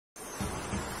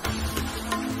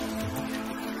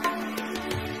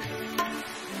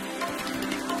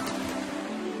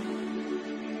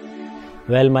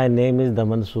Well, my name is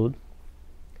Daman Sood.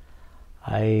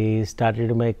 I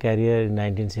started my career in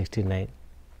 1969.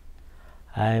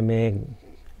 I am a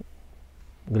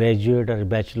graduate or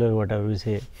bachelor, whatever we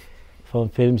say, from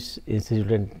Films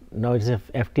Institute. And now it's a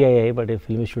FTII, but a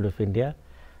Film Institute of India.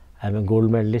 I am a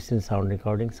gold medalist in sound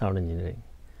recording, sound engineering.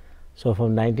 So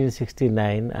from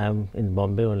 1969, I am in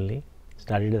Bombay only.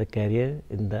 Started the career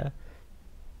in the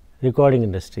recording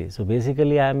industry. So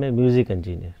basically, I am a music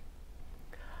engineer.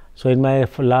 So in my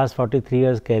last 43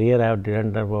 years career, I have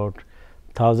done about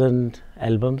 1000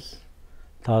 albums,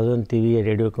 1000 TV and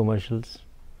radio commercials.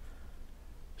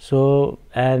 So,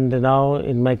 and now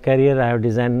in my career, I have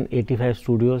designed 85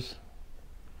 studios.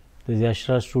 This is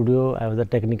Yashra Studio. I was the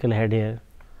technical head here.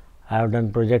 I have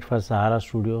done project for Sahara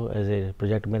Studio as a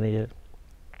project manager.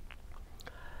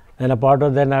 And apart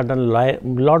of that, I have done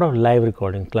lot of live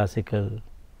recording, classical,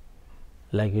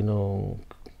 like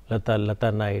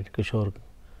Lata Night, Kishore,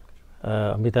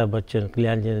 Amitabh Bachchan,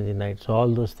 Kalyanji Night. So all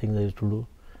those things I used to do.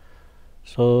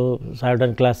 So I have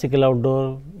done classical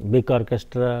outdoor, big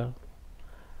orchestra.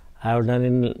 I have done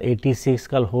in 86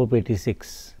 called Hope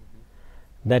 86.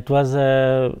 That was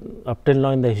up till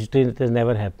now in the history it has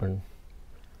never happened.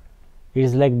 It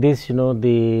is like this, it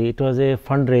was a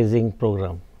fundraising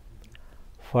program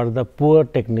for the poor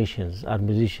technicians or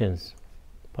musicians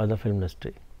for the film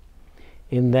industry.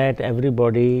 In that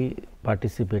everybody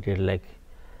participated, like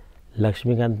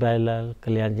Lakshmikant Bailal,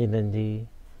 Kalyanji Nanji,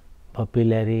 Bappi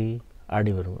Lahiri,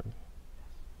 R.D. Burman.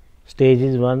 Stage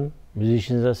is one,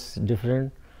 musicians are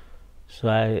different. So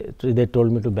they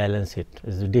told me to balance it.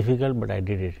 It's difficult, but I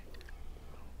did it.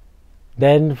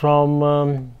 Then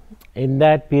from in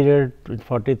that period,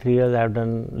 43 years, I have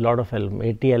done a lot of albums,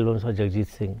 80 albums for Jagjit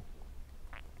Singh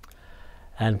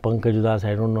and Pankaj Udas,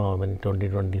 I don't know how many, 20,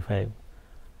 25.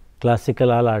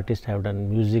 Classical, all artists have done.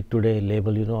 Music Today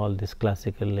label, all this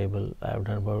classical label. I have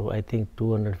done about, I think,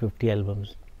 250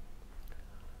 albums.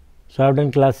 So I have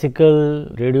done classical,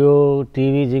 radio,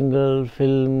 TV, jingle,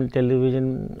 film,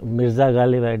 television. Mirza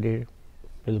Ghalib I did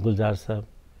with Gulzar Sahab.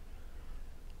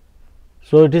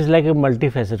 So it is like a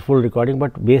multifaceted, full recording,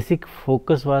 but basic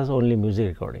focus was only music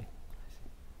recording.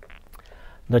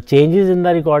 The changes in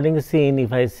the recording scene,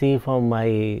 if I see from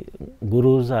my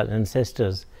gurus or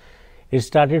ancestors, it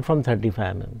started from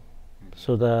 35 mm.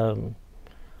 So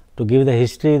to give the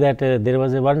history that there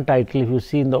was one title, if you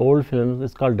see in the old films,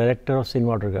 it's called Director of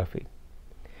Cinematography.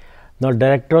 Now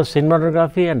Director of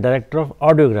Cinematography and Director of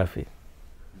Audiography.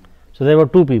 So there were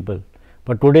two people.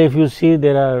 But today if you see,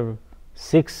 there are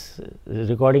 6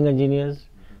 recording engineers,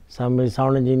 some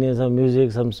sound engineers, some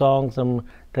music, some songs, some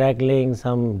track laying,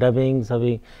 some dubbing,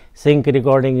 some sync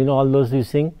recording, all those you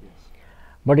sing.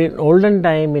 But in olden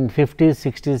time, in 50s,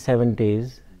 60s,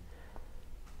 70s,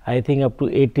 I think up to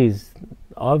 80s,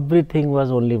 everything was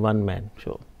only one man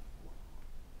show.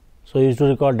 So he used to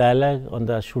record dialogue on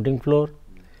the shooting floor.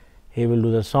 He will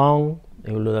do the song,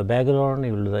 he will do the background,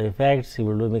 he will do the effects, he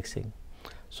will do mixing.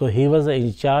 So he was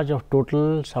in charge of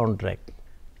total soundtrack.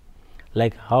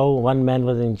 Like how one man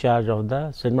was in charge of the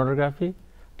cinematography,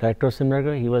 director of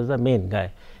cinematography, he was the main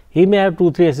guy. He may have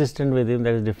 2-3 assistants with him,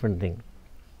 that is a different thing.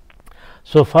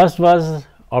 So first was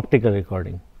optical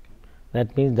recording.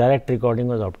 That means direct recording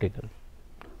was optical.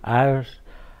 I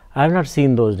have not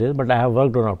seen those days, but I have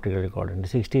worked on optical recording in the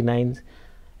 69s,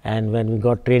 and when we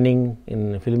got training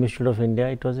in Film Institute of India,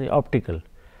 it was optical.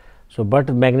 So,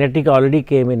 but magnetic already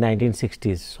came in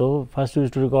 1960s. So first we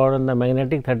used to record on the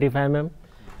magnetic 35 mm,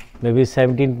 maybe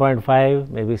 17.5,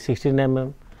 maybe 16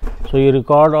 mm. So you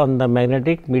record on the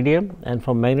magnetic medium, and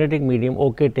from magnetic medium,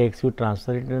 OK takes you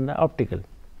transfer it in the optical.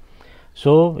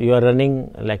 So you are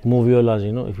running like moviolas,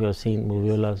 if you have seen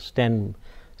moviolas,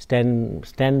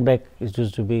 stand back, it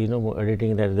used to be,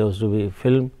 editing that, there used to be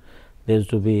film, there used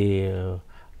to be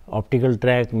optical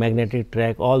track, magnetic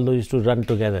track, all those used to run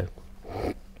together.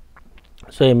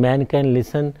 So a man can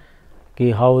listen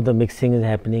how the mixing is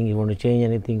happening, you want to change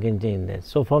anything, you can change that.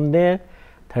 So from there,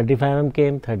 35 mm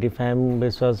came, 35 mm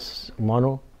base was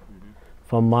mono.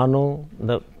 From mono,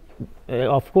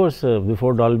 of course,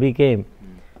 before Dolby came,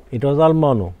 it was all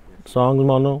mono, songs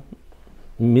mono,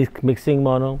 mixing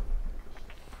mono.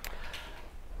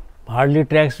 Hardly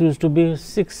tracks used to be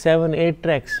 6, 7, 8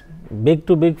 tracks. Big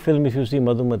to big film, if you see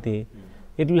Madhumati,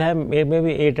 it will have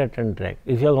maybe 8 or 10 tracks.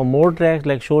 If you have more tracks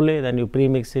like Sholay, then you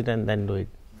pre-mix it and then do it.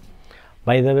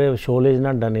 By the way, Sholay is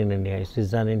not done in India, it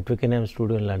is done in Twickenham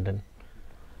Studio in London.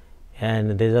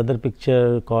 And there is other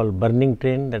picture called Burning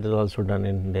Train, that is also done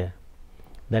in there.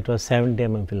 That was 70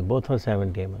 mm film, both were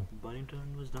 70 mm. Burning Train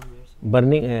was done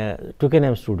where?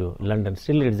 Twickenham Studio, London,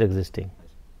 still it is existing.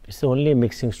 It's only a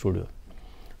mixing studio.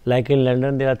 Like in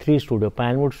London, there are 3 studios: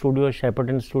 Pinewood Studio,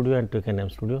 Shepperton Studio, and Twickenham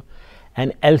Studio,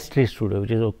 and Elstree Studio,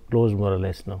 which is closed more or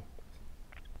less now.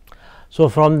 So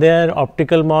from there,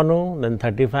 optical mono, then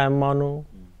 35 mono,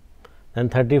 then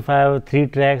 35 3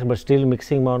 tracks, but still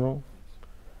mixing mono.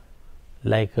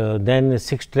 Like then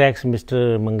 6 tracks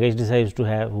Mr. Mangesh Desai used to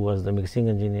have, who was the mixing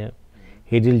engineer.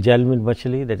 He did Jalmit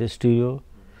Machli, that is stereo.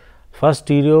 First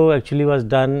stereo actually was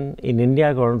done in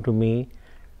India, according to me,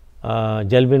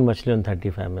 Jalmit Machli on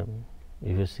 35 mm.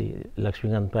 If you see,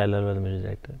 Lakshmikant Pailar was the music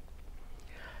director.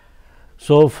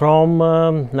 So from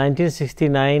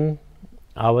 1969,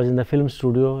 I was in the film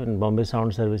studio in Bombay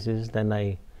Sound Services. Then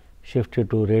I shifted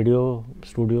to radio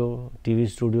studio, TV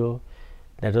studio.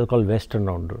 That was called Western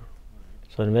Order.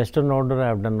 So in Western Order, I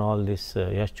have done all this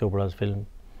Yash Chopra's film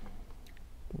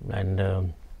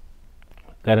and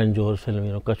Karan Johar's film,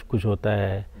 you know, Kuch Kuch Hota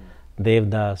Hai,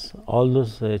 Devdas, all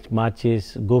those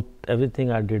Machis, Gupt,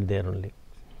 everything I did there only.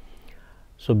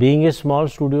 So being a small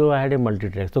studio, I had a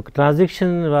multi-track. So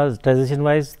transition wise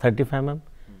 35 mm.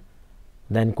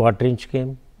 Then quarter inch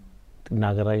came,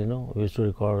 Nagara, you know, we used to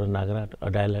record Nagara,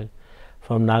 a dialogue.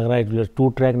 From Nagara, it was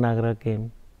 2-track Nagara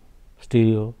came,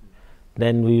 stereo.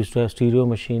 Then we used to have stereo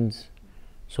machines.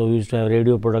 So we used to have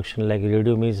radio production, like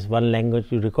radio means one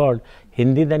language you record,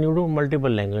 Hindi, then you do multiple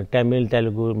languages, Tamil,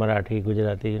 Telugu, Marathi,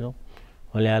 Gujarati, you know,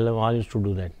 Malayalam, all used to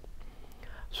do that.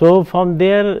 So from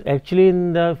there, actually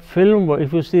in the film world,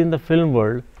 if you see in the film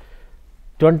world,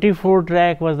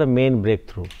 24-track was the main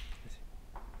breakthrough.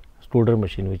 Scooter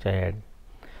machine which I had.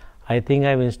 I think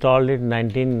I've installed it in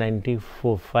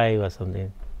 1994-5 or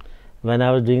something. When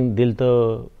I was doing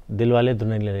Dilwale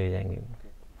Dunhaiya Le Jayenge.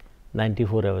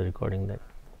 94 I was recording that.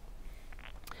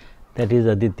 That is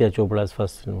Aditya Chopra's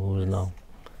first film, who is now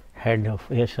head of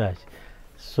Yash Raj.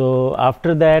 So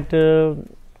after that,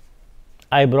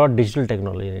 I brought digital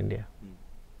technology in India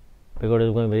because it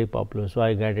was going very popular. So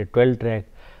I got a 12-track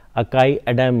Akai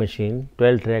Adam machine,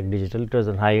 12-track digital. It was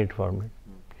in high-end format.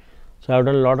 So I've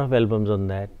done a lot of albums on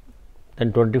that.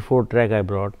 Then 24-track I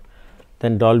brought.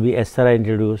 Then Dolby SR I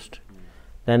introduced.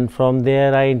 Then from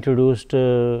there I introduced,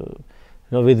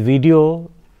 with video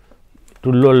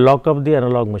to lock up the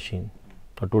analog machine.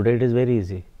 So today it is very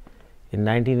easy. In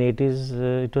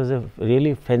 1980s, it was a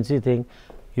really fancy thing.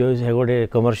 You have got a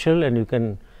commercial and you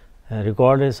can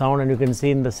record a sound and you can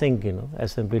see in the sync, you know,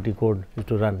 SMPT code used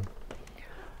to run.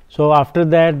 So after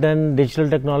that, then digital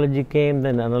technology came,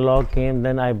 then analog came,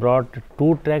 then I brought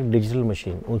 2-track digital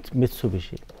machine,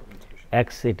 Mitsubishi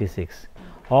X86.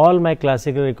 All my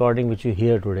classical recording which you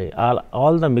hear today,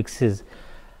 all the mixes,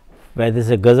 whether it is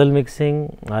a ghazal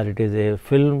mixing or it is a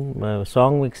film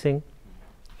song mixing,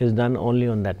 is done only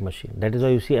on that machine. That is why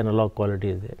you see analog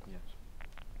quality is there.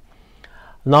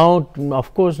 Now,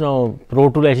 of course, now Pro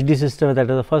Tool HD system, that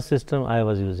was the first system I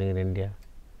was using in India.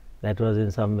 That was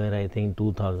in somewhere, I think,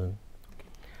 2000.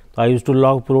 So I used to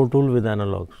log Pro Tool with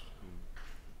analogs,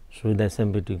 so with the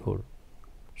SMPT code.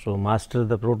 So master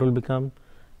the Pro Tool become,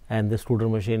 and the scooter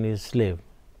machine is slave.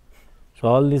 So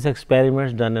all these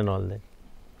experiments done and all that.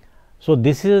 So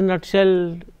this is a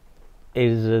nutshell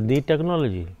is the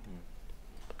technology.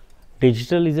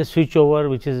 Digital is a switch over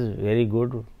which is very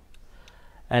good,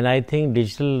 and I think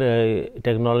digital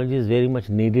technology is very much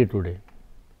needed today,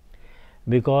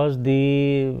 because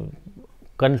the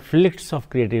conflicts of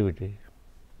creativity,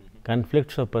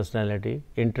 conflicts of personality,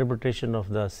 interpretation of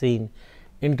the scene,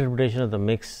 interpretation of the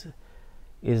mix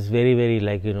is very, very,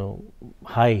 like, you know,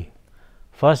 high.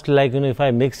 First, like, you know, if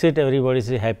I mix it, everybody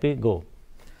say happy, go.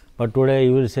 But today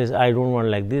you will say, I don't want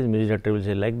like this, music director will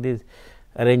say like this,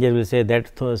 arranger will say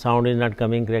that sound is not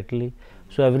coming correctly.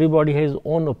 So everybody has his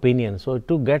own opinion. So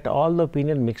to get all the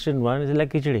opinion mixed in one is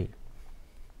like khichdi.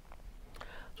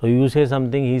 So you say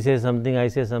something, he says something, I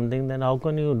say something, then how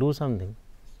can you do something?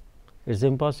 It's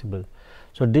impossible.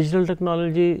 So digital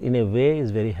technology in a way is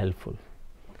very helpful,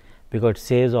 because it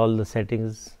saves all the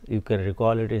settings, you can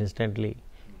recall it instantly,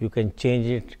 you can change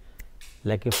it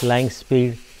like a flying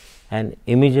speed, and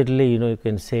immediately, you know, you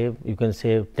can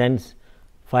save 10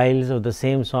 files of the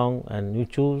same song, and you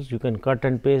choose, you can cut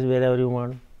and paste wherever you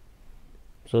want.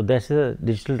 So that's a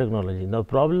digital technology. Now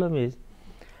problem is,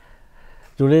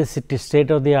 today's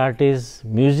state of the art is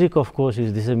music. Of course,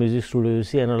 this is a music studio, you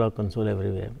see analog console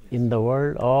everywhere. In the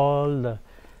world, all the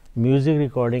music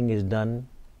recording is done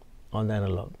on the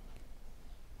analog.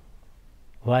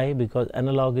 Why? Because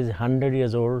analog is 100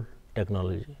 years old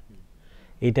technology.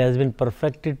 It has been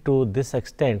perfected to this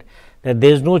extent that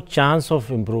there is no chance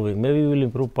of improving. Maybe we will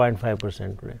improve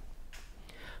 0.5% today.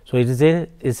 So it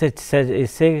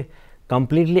is a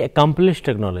completely accomplished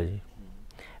technology.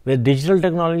 With digital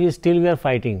technology, still we are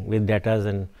fighting with data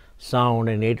and sound,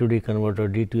 an A to D converter,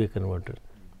 D to A converter.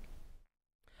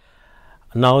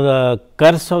 Now the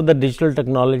curse of the digital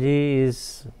technology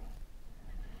is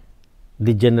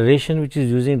the generation which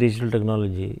is using digital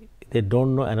technology, they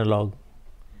don't know analog,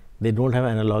 they don't have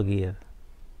analog ear,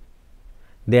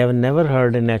 they have never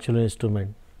heard a natural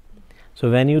instrument. So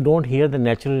when you don't hear the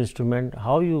natural instrument,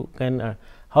 how you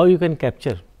can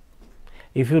capture?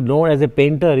 If you don't, as a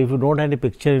painter, if you don't have a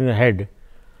picture in your head,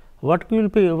 what you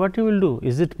will do?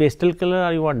 Is it pastel color,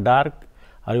 or you want dark,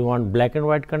 or you want black and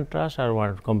white contrast, or you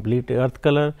want complete earth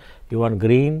color, you want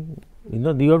green?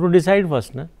 You have to decide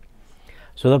first, na?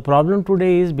 So the problem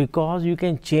today is because you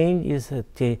can change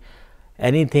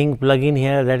anything, plug in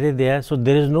here, that is there. So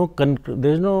there is no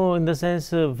in the sense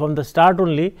from the start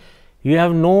only you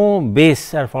have no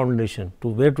base or foundation to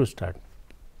where to start.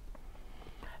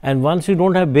 And once you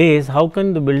don't have base, how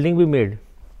can the building be made?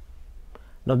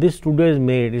 Now this studio is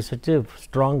made, is such a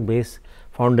strong base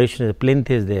foundation, the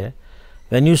plinth is there.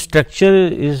 When you structure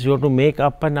is you have to make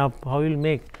up and up, how you will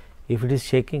make if it is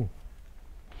shaking?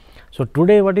 So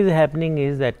today what is happening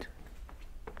is that,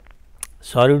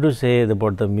 sorry to say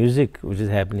about the music which is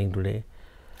happening today,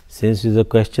 since the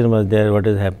question was there, what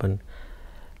has happened?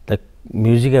 The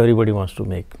music everybody wants to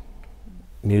make.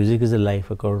 Music is a life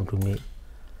according to me.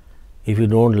 If you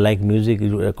don't like music,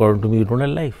 according to me, you don't have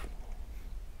life.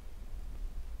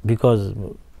 Because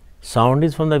sound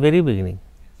is from the very beginning.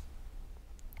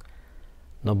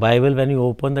 Now Bible, when you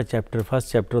open the chapter,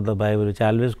 first chapter of the Bible, which I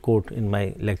always quote in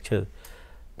my lecture,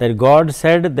 that God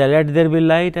said that let there be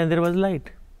light, and there was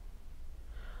light.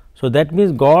 So that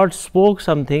means God spoke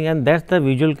something, and that's the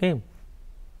visual came.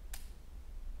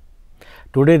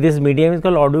 Today this medium is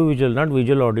called audio visual, not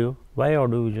visual audio. Why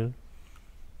audio visual?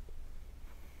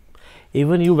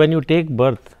 Even you, when you take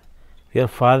birth, your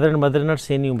father and mother not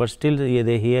seen you, but still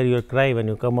they hear your cry when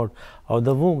you come out of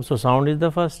the womb. So sound is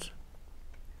the first.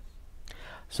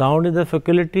 Sound is the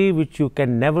faculty which you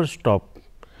can never stop.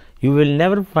 You will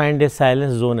never find a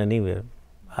silence zone anywhere.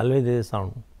 Always there is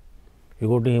sound. You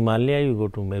go to Himalaya, you go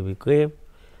to maybe cave,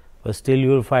 but still you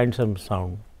will find some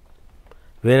sound.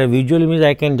 Where a visual means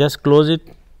I can just close it.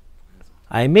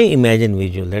 I may imagine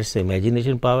visual, that's the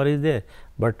imagination power is there.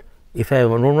 But if I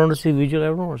don't want to see visual, I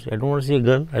don't want to see. I don't want to see a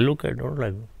girl, I look at it, I don't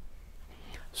like it.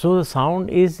 So the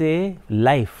sound is a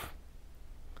life.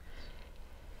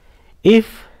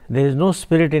 If there is no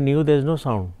spirit in you, there is no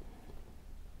sound.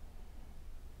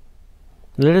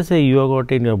 Let us say you have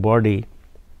got in your body,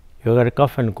 you have got a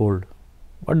cough and cold.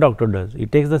 What doctor does? He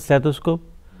takes the stethoscope,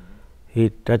 he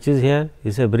touches here,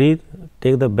 he says breathe,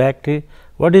 take the back tree.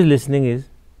 What is listening is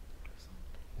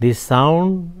the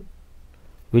sound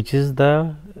which is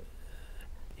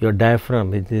your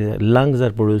diaphragm, which the lungs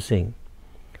are producing.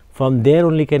 From there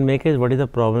only can make it what is the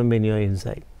problem in your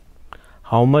inside,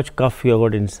 how much cough you have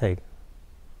got inside.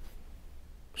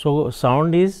 So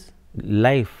sound is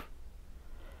life.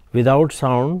 Without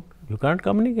sound, you can't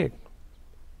communicate.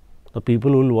 The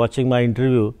people who are watching my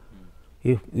interview,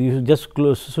 if you just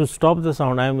stop the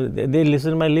sound, they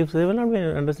listen to my lips, they will not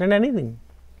understand anything.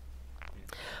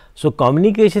 So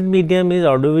communication medium is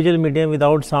audiovisual medium,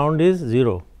 without sound is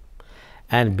zero.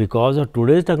 And because of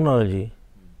today's technology,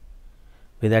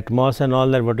 with Atmos and all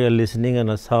that, what you are listening and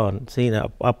a sound, seen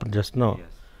up just now. Yes.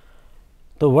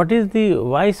 So what is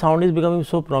why sound is becoming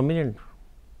so prominent?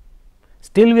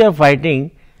 Still we are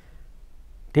fighting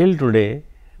till today,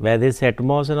 where this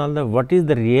Atmos and all that, what is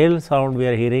the real sound we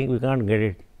are hearing, we can't get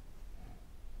it.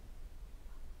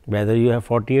 Whether you have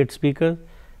 48 speakers,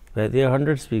 whether you have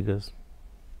 100 speakers.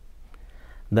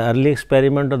 The early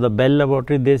experiment of the Bell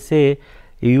laboratory, they say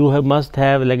you must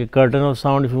have like a curtain of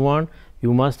sound if you want,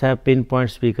 you must have pinpoint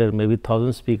speaker, maybe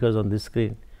 1000 speakers on this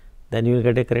screen. Then you will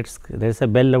get a correct, there is a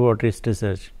Bell laboratory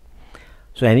research.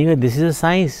 So anyway, this is a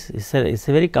science, it's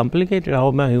a very complicated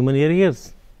how my human ear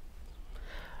hears.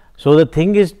 So the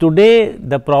thing is, today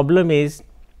the problem is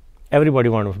everybody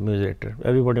wants a music director,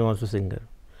 everybody wants a singer,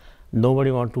 nobody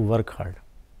wants to work hard.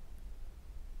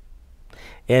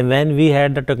 And when we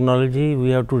had the technology,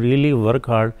 we have to really work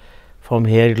hard. From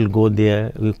here it will go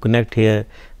there, we connect here,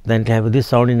 then have this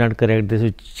sound is not correct, this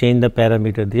will change the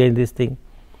parameter, change this thing.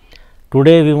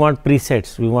 Today we want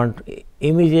presets, we want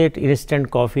immediate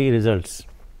instant coffee results.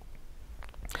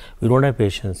 We don't have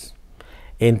patience.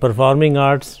 In performing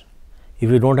arts, if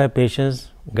you don't have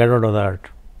patience, get out of the art.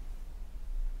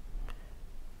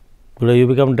 Today you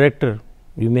become director,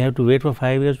 you may have to wait for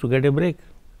 5 years to get a break.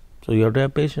 So you have to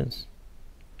have patience.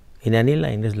 In any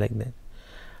line is like that.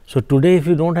 So today if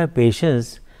you don't have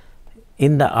patience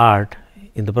in the art,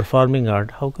 in the performing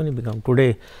art, how can you become?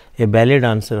 Today a ballet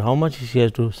dancer, how much she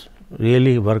has to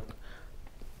really work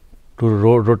to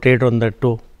rotate on the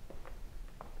toe?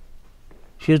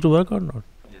 She has to work or not?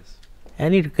 Yes.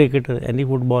 Any cricketer, any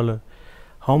footballer,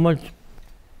 how much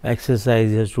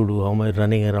exercise he has to do, how much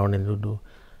running around he has to do.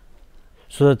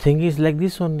 So the thing is like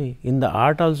this only. In the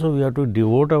art also, we have to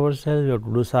devote ourselves, we have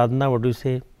to do sadhana, what do you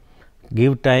say,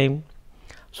 give time.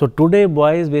 So today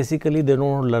boys basically they don't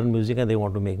want to learn music and they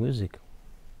want to make music.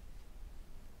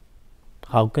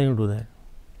 How can you do that?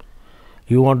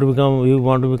 You want to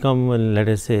become, let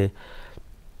us say,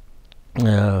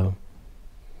 film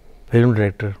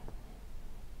director.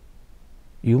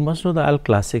 You must know the all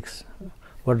classics.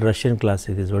 What Russian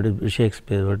classic is, what is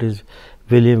Shakespeare, what is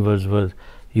William Wordsworth.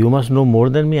 You must know more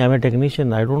than me. I am a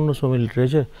technician. I don't know so many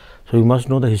literature. So you must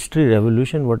know the history,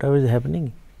 revolution, whatever is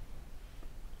happening.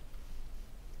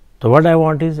 So what I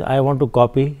want is, I want to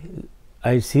copy.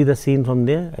 I see the scene from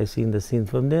there. I see the scene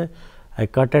from there. I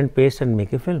cut and paste and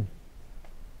make a film.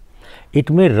 It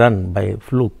may run by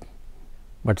fluke,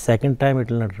 but second time it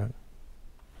will not run.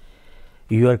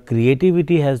 Your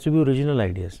creativity has to be original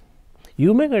ideas.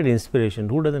 You may get inspiration.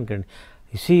 Who doesn't get?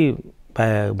 You see,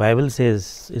 Bible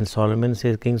says, in Solomon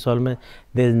says, King Solomon,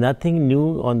 there is nothing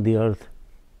new on the earth.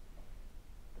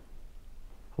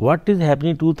 What is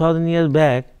happening 2000 years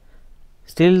back,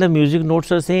 still the music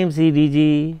notes are same, C, D,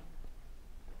 G,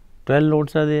 12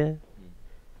 notes are there.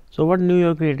 So what new you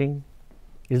are creating?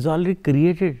 It's already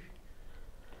created.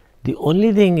 The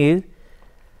only thing is,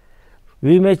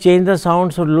 we may change the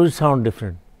sound, so lose sound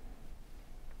different.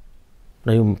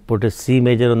 Now you put a C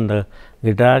major on the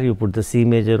guitar, you put the C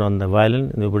major on the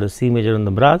violin, you put a C major on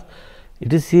the brass.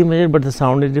 It is C major, but the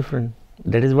sound is different.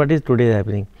 That is what is today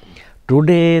happening.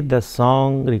 Today the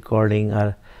song recording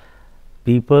are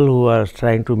people who are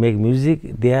trying to make music,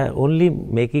 they are only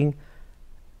making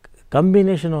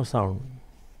combination of sound.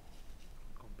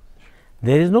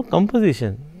 There is no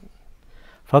composition.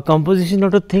 For composition you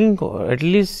have to think at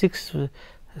least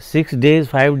 6 days,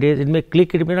 5 days, it may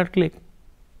click, it may not click.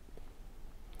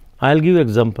 I will give you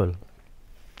example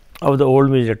of the old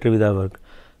music director with our work,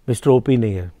 Mr. O.P.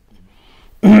 Nair.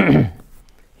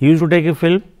 He used to take a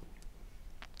film,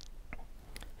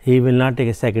 he will not take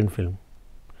a second film.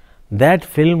 That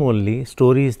film only,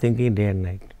 story is thinking day and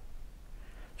night.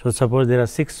 So suppose there are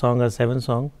 6 songs or 7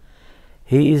 songs,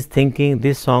 he is thinking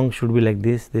this song should be like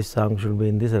this song should be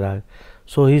in this rag.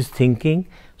 So he is thinking,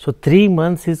 so 3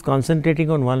 months he is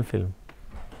concentrating on one film.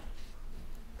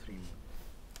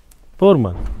 4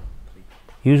 months.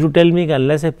 He used to tell me,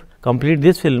 unless I complete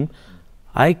this film,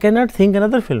 I cannot think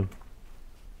another film.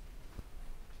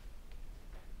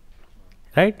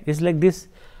 Right? It's like this.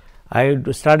 I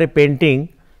start a painting,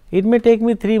 it may take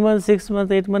me 3 months, 6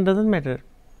 months, 8 months, doesn't matter.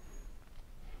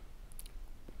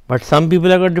 But some people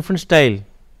have got different style.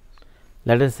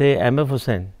 Let us say MF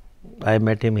Hussain, I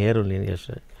met him here only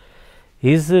yesterday.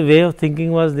 His way of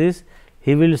thinking was this,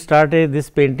 he will start this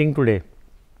painting today.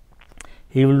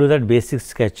 He will do that basic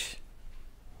sketch.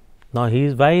 Now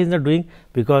why he is not doing?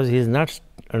 Because he is not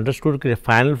understood the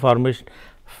final formation,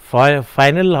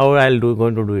 final how I will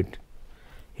going to do it.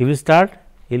 He will start,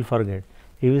 he will forget.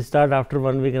 He will start after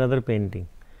 1 week another painting.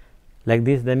 Like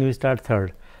this, then he will start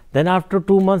third. Then after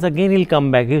 2 months again he will come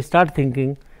back. He will start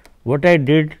thinking, what I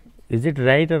did, is it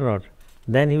right or not?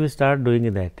 Then he will start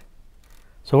doing that.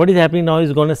 So what is happening now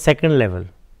is going to second level,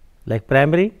 like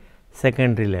primary,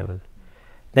 secondary level.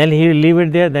 Then he will leave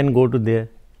it there, then go to there.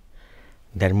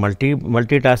 That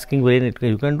multitasking brain,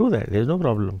 you can do that, there is no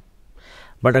problem.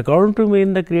 But according to me,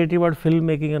 in the creative art,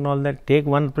 filmmaking and all that, take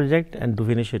one project and to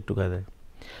finish it together.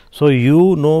 So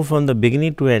you know from the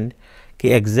beginning to end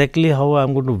exactly how I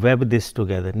am going to web this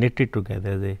together, knit it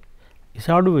together. It's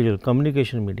audiovisual,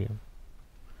 communication medium.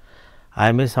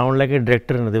 I may sound like a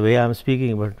director in the way I am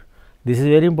speaking, but this is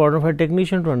very important for a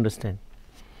technician to understand.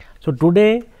 So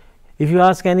today, if you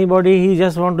ask anybody, he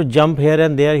just want to jump here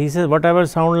and there, he says whatever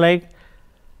sound like,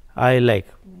 I like.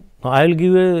 Now I will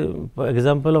give you an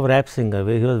example of rap singer,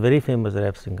 he was very famous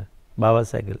rap singer, Baba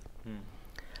Cycle.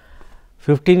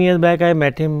 15 years back I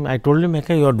met him, I told him,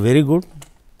 you are very good.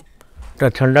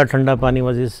 Thanda Thanda Pani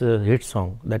was his hit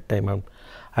song that time.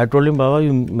 I told him, Baba,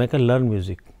 you learn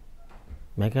music.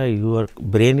 Your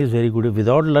brain is very good.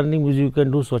 Without learning music, you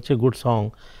can do such a good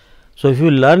song. So if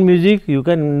you learn music, you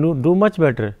can do much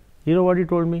better. You know what he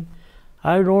told me?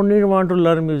 I don't want to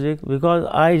learn music because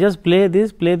I just play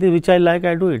this, which I like,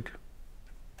 I do it.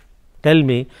 Tell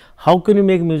me, how can you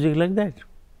make music like that?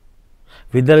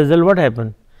 With the result, what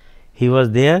happened? He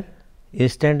was there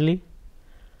instantly,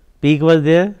 peak was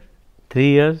there, 3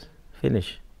 years,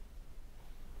 finish.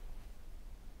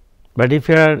 But if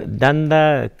you had done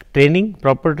the training,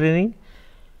 proper training,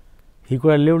 he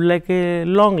could have lived like a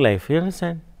long life, you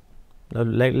understand? Now,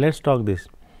 let's talk this.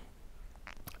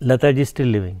 Lata ji is still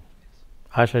living.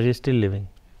 Asha is still living,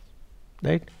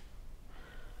 right?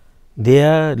 They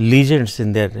are legends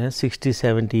in their 60,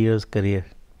 70 years career.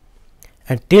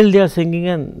 And till they are singing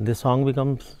and the song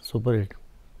becomes super hit.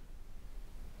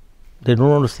 They don't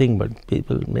want to sing, but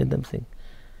people made them sing.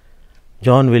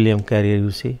 John Williams' career,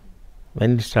 you see,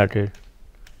 when it started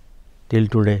till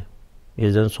today, he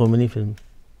has done so many films.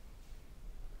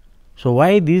 So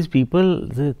why these people,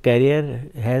 the career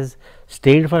has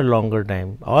stayed for a longer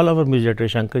time. All our music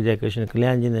directors, Shankar Jayakrishnan,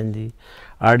 Kalyan Jinanji,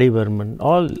 R.D. Burman,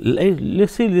 all,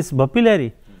 let's see this Bappi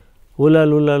Lahiri, Ula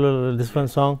Lula Lula, this one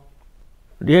song,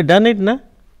 they have done it, na?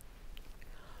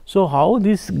 So how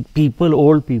these people,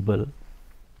 old people,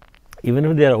 even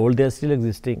if they are old, they are still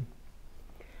existing.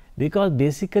 Because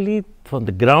basically from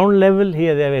the ground level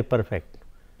here they are very perfect.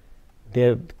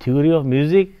 Their theory of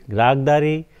music,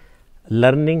 Ragdari,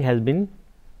 learning has been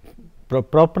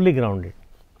properly grounded.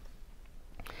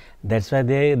 That's why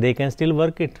they can still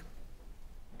work it.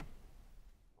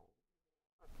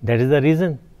 That is the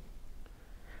reason.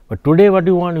 But today what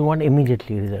you want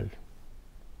immediately result.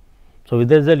 So with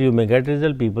the result you may get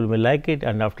result, people may like it,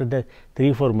 and after that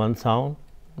 3-4 months sound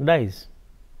dies.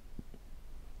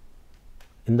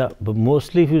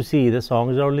 Mostly if you see the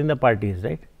songs are only in the parties,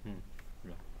 right?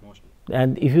 Yeah, mostly.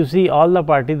 And if you see all the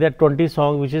parties, there are 20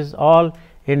 songs which is all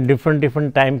in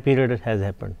different time period has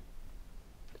happened.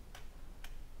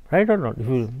 Right or not? If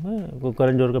you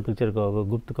Karan Johar ka picture ka hoga,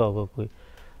 Gupt ka hoga koi.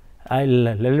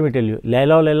 Let me tell you,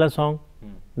 Laila O Laila song,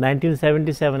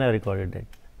 1977 I recorded that,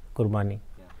 Kurbani.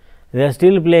 Yeah. They are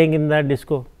still playing in that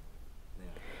disco.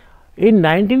 Yeah. In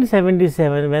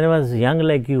 1977, when I was young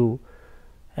like you,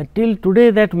 until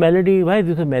today that melody, why?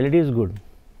 Because melody is good,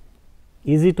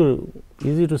 easy to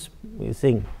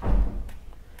sing.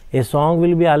 A song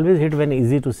will be always hit when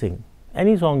easy to sing.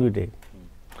 Any song you take.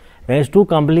 When it's too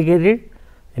complicated,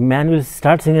 a man will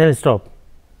start singing and stop.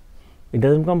 It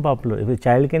doesn't become popular. If a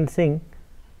child can sing,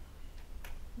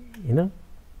 you know,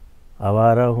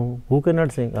 Avara hu, who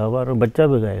cannot sing? Avara, bachcha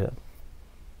bhi gayega.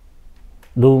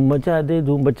 Dhoom macha de,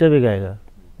 dhoom bachcha bhi gayega.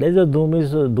 There is a dhoom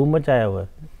machaya hua.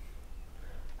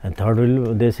 And third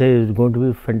will, they say it's going to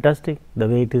be fantastic the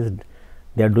way it is.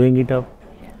 They are doing it up.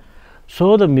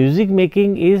 So the music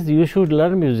making is, you should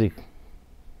learn music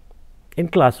in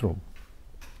classroom.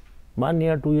 1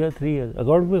 year, 2 years, 3 years,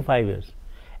 according to me 5 years.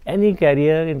 Any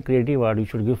career in creative art you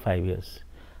should give 5 years.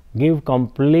 Give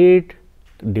complete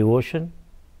devotion.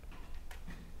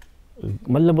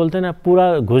 मतलब बोलते हैं ना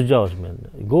पूरा घुस जाओ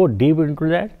उसमें. Go deep into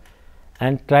that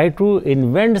and try to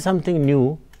invent something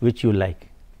new which you like.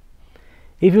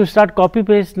 If you start copy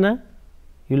paste, na,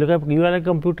 you are like a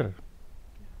computer.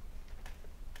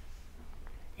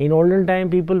 In olden time,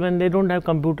 people when they don't have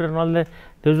computer and all that,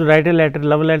 they used to write a letter,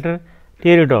 love letter,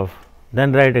 tear it off,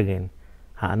 then write again.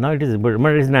 Now it is good,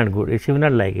 but it is not good. She will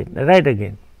not like it. Write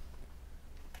again.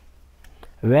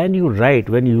 When you write,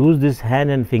 when you use this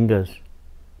hand and fingers,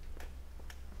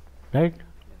 right?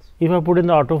 Yes. If I put in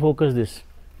the autofocus this,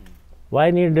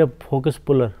 why need a focus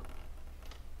puller?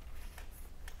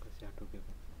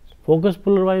 Focus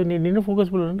puller, why you need a focus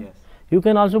puller? No? Yes. You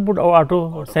can also put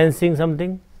auto sensing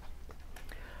something.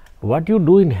 What you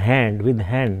do in hand, with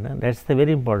hand, that's the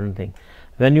very important thing.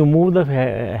 When you move the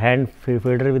hand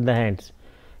fader with the hands,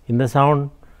 in the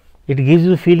sound, it gives you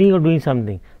the feeling of doing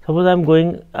something. Suppose I am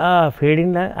going,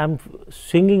 fading that, I am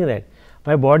swinging that.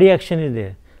 My body action is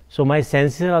there. So my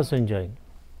senses are also enjoying.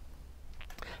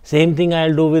 Same thing I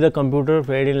will do with the computer,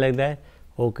 fading like that.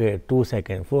 Okay, 2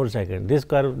 seconds, 4 seconds, this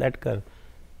curve, that curve.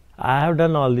 I have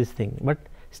done all these things, but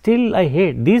still I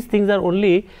hate. These things are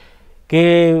only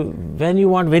when you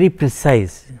want very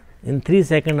precise. In 3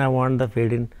 seconds I want the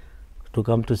fade in to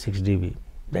come to 6 dB.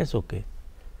 That's okay.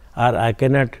 Or I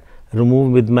cannot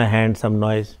remove with my hand some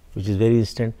noise which is very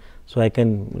instant. So I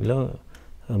can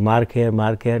mark here,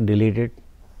 delete it,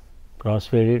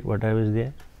 crossfade it, whatever is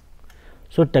there.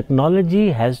 So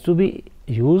technology has to be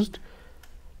used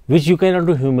which you cannot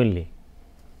do humanly.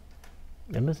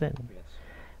 Understand? Yes.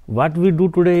 What we do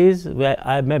today is,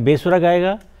 मैं बेसुरा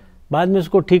गाएगा, बाद में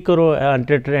उसको ठीक करो,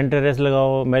 एंटरेस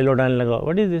लगाओ, मेलोडाइन लगाओ.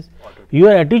 What is this?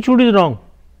 Your attitude is wrong.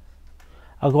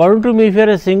 According to me, if you are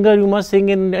a singer, you must sing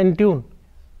in tune.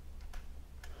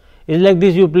 It's like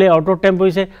this, you play out of tempo,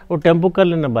 you say, वो tempo कर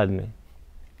लेना बाद में.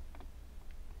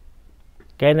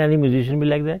 Can any musician be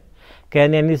like that?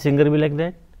 Can any singer be like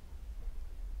that?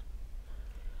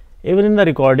 Even in the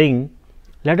recording,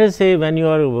 let us say when you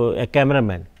are a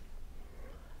cameraman,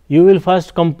 you will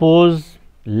first compose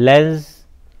lens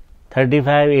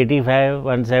 35, 85,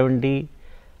 170,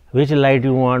 which light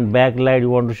you want, backlight, you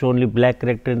want to show only black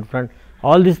character in front.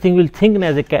 All these things will think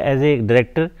as a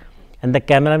director, and the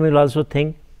cameraman will also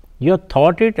think You have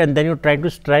thought it and then you try to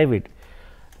strive it.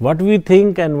 What we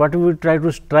think and what we try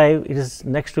to strive, it is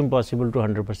next to impossible to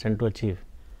 100% to achieve.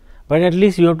 But at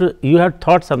least you have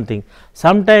thought something.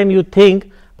 Sometime you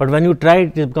think, but when you try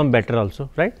it, it become better also,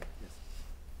 right?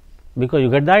 Because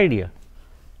you get the idea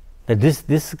that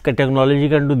this technology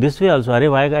can do this way also.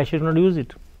 Arey, why I should not use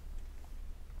it?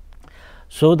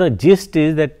 So the gist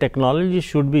is that technology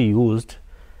should be used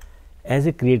as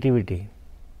a creativity,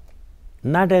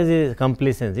 not as a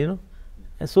complacence, you know.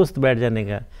 सुस्त बैठ जाने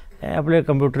का, अपने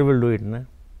computer will do it ना.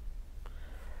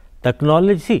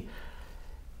 Technology, see,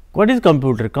 what is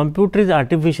computer? Computer is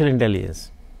artificial intelligence.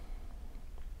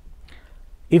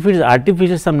 If it is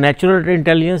artificial, some natural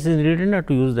intelligence is needed not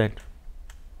to use that.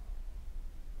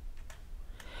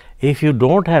 If you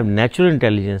don't have natural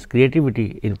intelligence,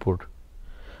 creativity input,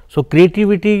 so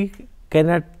creativity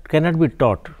cannot be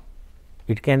taught.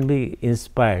 It can be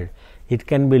inspired. It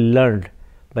can be learned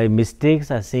by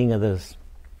mistakes or seeing others.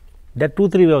 There are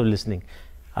 2-3 ways of listening,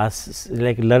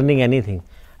 like learning anything.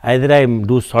 Either I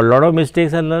do a lot of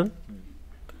mistakes and learn,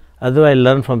 otherwise I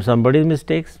learn from somebody's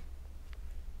mistakes.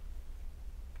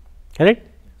 Correct?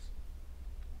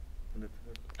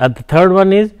 And the third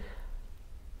one is,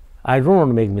 I don't want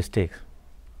to make mistakes.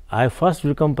 I first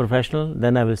become professional,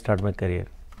 then I will start my career.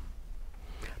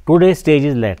 Today's stage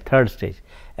is that third stage.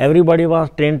 Everybody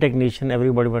wants trained technician,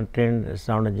 everybody wants trained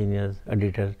sound engineers,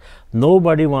 editors.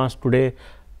 Nobody wants today.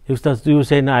 If you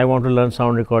say, no, I want to learn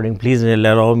sound recording, please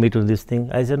allow me to this thing.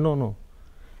 I said, no.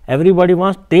 Everybody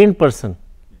wants trained person.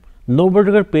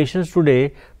 Nobody got patience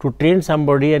today to train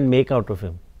somebody and make out of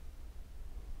him.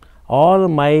 All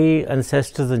my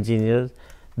ancestors engineers,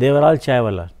 they were all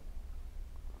chaiwala.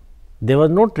 There was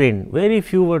no trained, very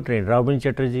few were trained. Robin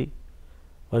Chatterjee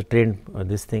was trained for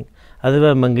this thing.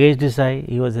 Otherwise, Mangesh Desai,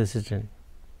 he was assistant.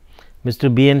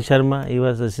 Mr. B. N. Sharma, he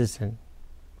was assistant.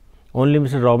 Only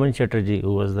Mr. Robin Chatterjee,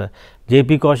 who was the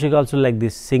J.P. Kaushik also like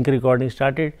this. Sync recording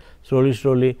started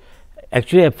slowly.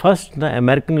 Actually, at first, the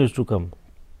American used to come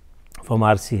from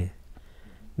RCA.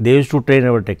 They used to train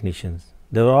our technicians.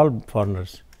 They were all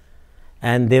foreigners.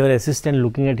 And they were assistant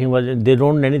looking at him. They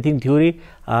don't know anything theory.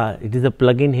 It is a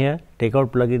plug-in here. Take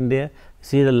out plug-in there.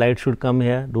 See, the light should come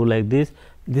here. Do like this.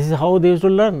 This is how they used to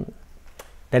learn.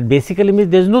 That basically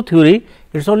means there is no theory.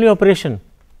 It's only operation.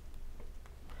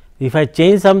 If I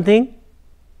change something,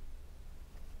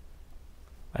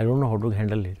 I don't know how to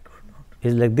handle it.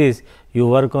 It's like this. You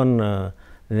work on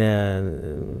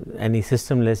any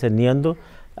system. Let's say Niando.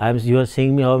 You are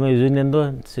seeing me how I am using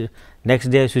Niando. Next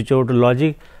day I switch over to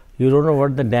Logic. You don't know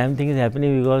what the damn thing is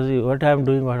happening because what I am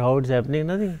doing, how it is happening,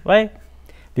 nothing. Why?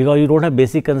 Because you don't have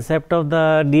basic concept of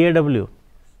the DAW.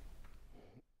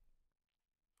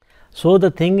 So the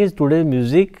thing is, today's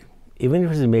music, even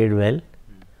if it is made well,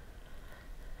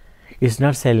 it's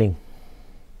not selling.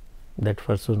 That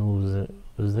person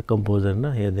who's the composer,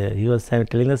 he was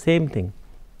telling the same thing.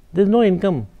 There is no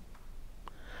income.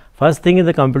 First thing is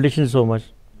the competition is so much.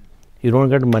 You don't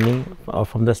get money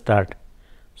from the start.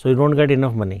 So you don't get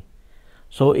enough money.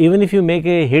 So even if you make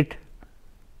a hit,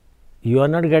 you are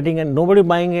not getting, and nobody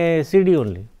buying a CD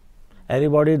only.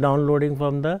 Everybody is downloading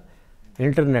from the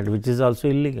internet, which is also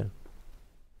illegal.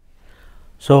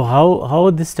 So how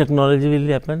this technology will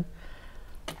happen?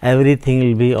 Everything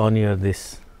will be on your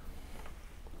this.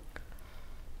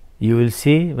 You will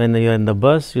see when you are in the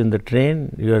bus, you are in the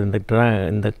train, you are in the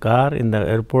car, in the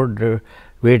airport,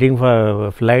 waiting for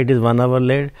a flight is 1 hour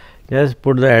late. Just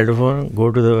put the headphone,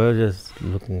 go to the just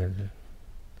looking at it.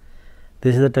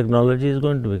 This is the technology is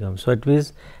going to become. So it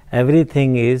means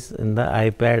everything is in the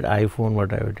iPad, iPhone,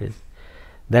 whatever it is.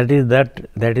 That is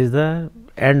the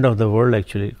end of the world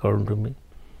actually, according to me.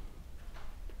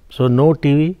 So no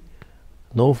TV,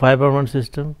 no 5x1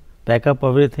 system, pack up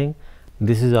everything.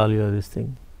 This is all your this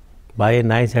thing. Buy a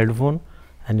nice headphone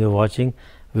and you are watching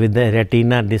with the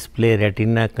retina display,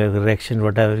 retina correction,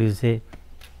 whatever you say.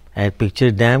 And picture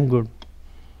is damn good.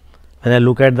 When I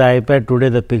look at the iPad today,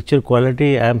 the picture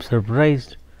quality, I am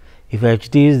surprised. If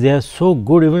HD is there, so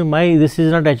good. Even this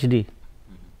is not HD.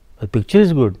 The picture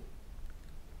is good.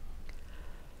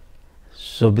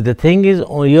 So the thing is,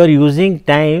 you are using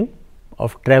time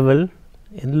of travel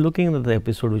in looking at the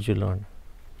episode which you learned,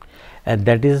 and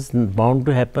that is bound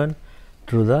to happen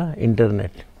through the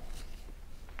internet.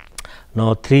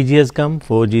 Now 3G has come,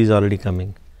 4G is already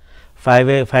coming.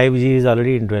 5G is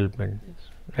already in development,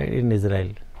 right, in Israel.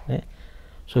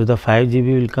 So if the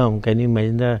 5GB will come, can you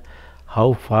imagine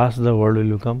how fast the world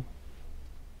will become?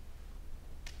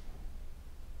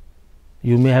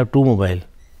 You may have 2 mobile.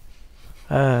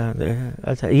 Yes,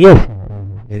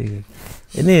 very good.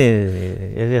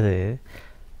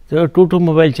 So 2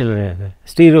 mobile चल रहे हैं,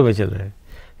 stereo में चल रहे हैं.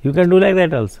 You can do like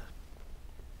that also.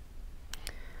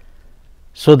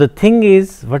 So the thing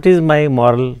is, what is my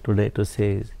moral today to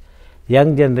say is,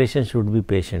 young generation should be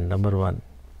patient, number one.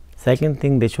 Second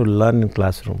thing, they should learn in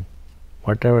classroom,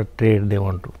 whatever trade they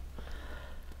want to.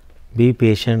 Be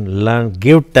patient, learn,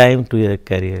 give time to your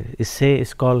career.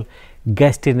 It's called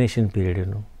destination period, you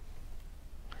know.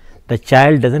 The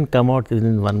child doesn't come out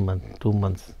within 1 month, 2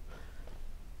 months.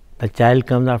 The child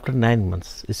comes after 9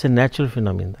 months. It's a natural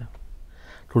phenomenon.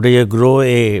 Today you grow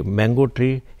a mango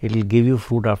tree, it will give you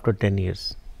fruit after 10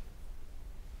 years.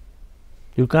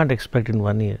 You can't expect in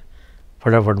 1 year,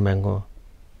 fatafat mango,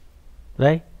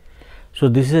 right? So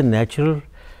this is a natural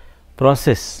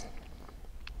process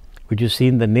which you see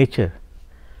in the nature.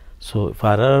 So for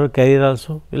our career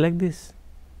also, we like this.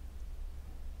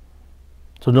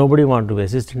 So nobody wants to be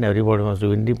assistant, everybody wants to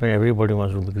be independent, everybody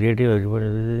wants to be creative,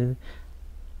 everybody.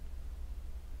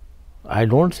 I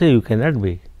don't say you cannot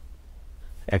be.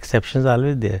 Exceptions are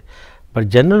always there, but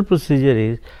general procedure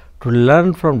is to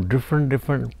learn from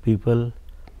different people.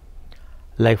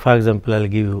 Like for example, I'll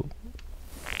give you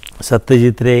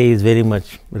Satyajit Ray is very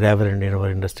much reverend in our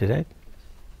industry, right?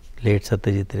 Late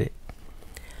Satyajit Ray.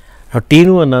 Now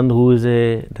Tinu Anand, who is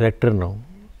a director now,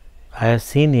 I have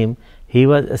seen him. He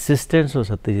was assistant of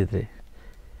Satyajit Ray,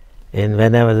 and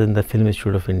when I was in the Film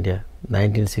Institute of India,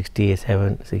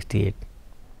 1967-68.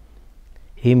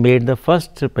 He made the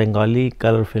first Bengali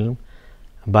color film,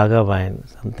 Baga Bayan,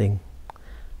 something,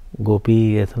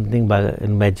 Gopi, something, Baga,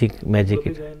 in magic,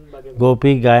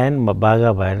 Gopi Gayan,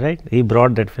 Baga Bayan, right? He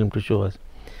brought that film to show us.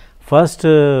 First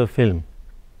film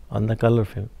on the color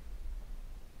film.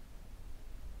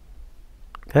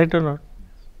 Correct or not?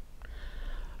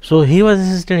 So he was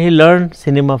assistant, he learned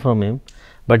cinema from him,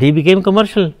 but he became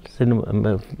commercial,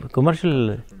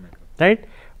 right?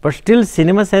 But still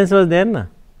cinema sense was there, na?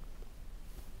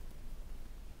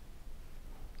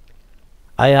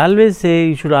 I always say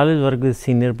you should always work with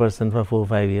senior person for 4 or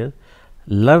 5 years,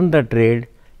 learn the trade,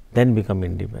 then become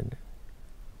independent.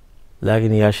 Like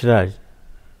in Yashraj,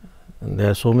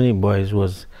 there are so many boys who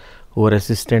were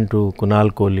assistant to Kunal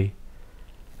Kohli.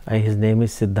 His name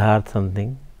is Siddharth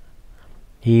something.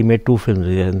 He made 2 films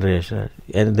under Yashraj,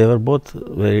 and they were both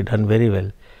done very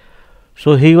well.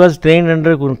 So he was trained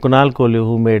under Kunal Kohli,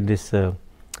 who made this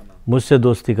Mujhse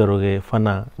Dosti Karoge,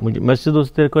 Fana. Mujhse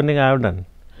Dosti Karoge I have done.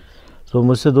 So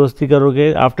Mujhse Dosti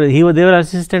Karoge, after they were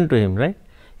assistant to him, right?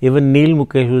 Even Neil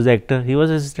Mukesh, who is actor, he was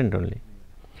assistant only.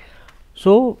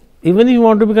 So even if you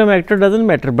want to become actor, doesn't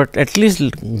matter, but at least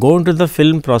go into the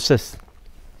film process.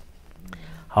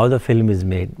 How the film is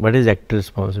made, what is actor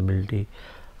responsibility,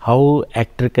 how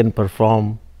actor can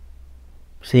perform,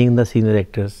 seeing the senior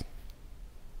actors.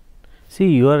 See,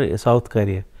 you are a South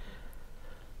Korea.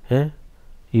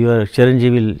 You are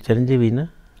Chiranjeevi, na?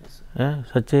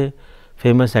 Such a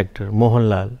famous actor,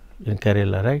 Mohanlal in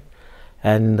Kerala, right?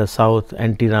 And in the South,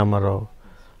 N.T. Ramarao,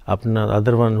 apna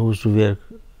other one who used to wear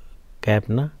cap,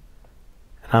 na?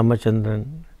 Ramachandran,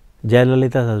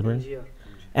 Jayalalitha's husband,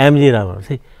 M.G. Ramarao.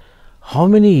 See, how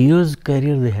many years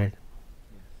career they had.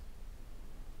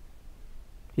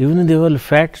 Even if they were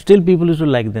fat, still people used to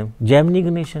like them. Gemini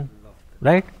Ganeshan,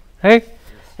 right? Right?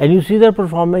 And you see their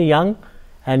performance young,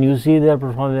 and you see their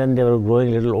performance when they were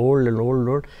growing little old and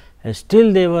old, and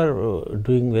still they were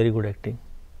doing very good acting.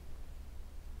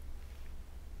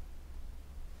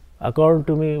 According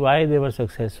to me, why they were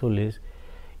successful is,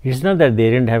 it's not that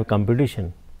they didn't have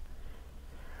competition.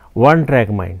 One track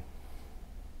mind.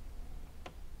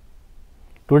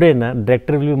 Today, na,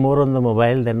 director will be more on the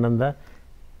mobile than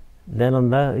on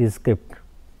the script.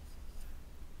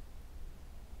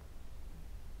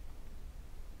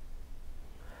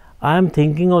 I am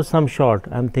thinking of some shot,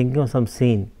 I am thinking of some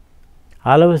scene.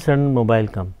 All of a sudden, mobile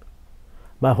comes.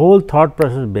 My whole thought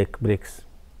process breaks.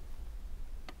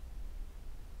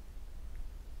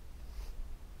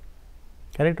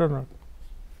 Correct or not?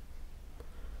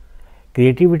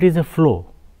 Creativity is a flow.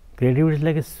 Creativity is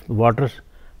like a water,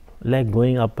 like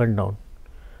going up and down.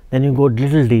 Then you go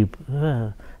little deep,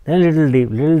 then little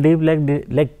deep,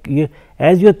 like you,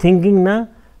 as you are thinking, na,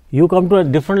 you come to a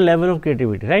different level of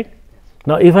creativity, right?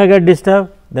 Now, if I get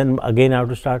disturbed, then again I have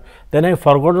to start. Then I have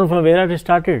forgotten from where I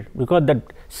started, because that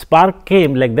spark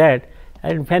came like that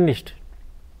and vanished.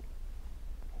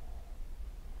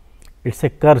 It's a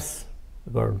curse,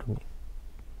 according to me.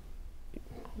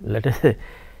 Let us say,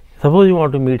 suppose you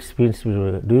want to meet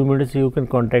Spielberg. Do you mean to say you can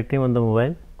contact him on the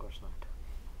mobile? Of course not.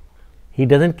 He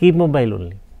doesn't keep mobile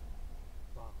only.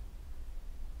 Wow.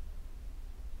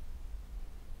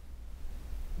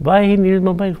 Why he needs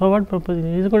mobile? For what purpose?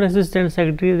 He's got assistant,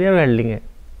 secretary, they are handling it.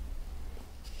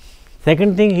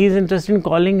 Second thing, he is interested in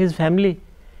calling his family.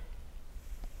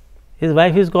 His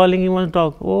wife is calling, he wants to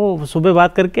talk. Oh, सुबह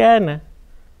बात करके आया ना.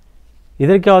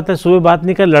 इधर क्या होता है, सुबह बात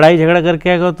नहीं कर, लड़ाई झगड़ा करके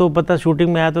आएगा तो पता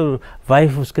शूटिंग में आया तो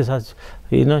वाइफ उसके साथ,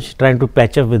 you know, she's trying to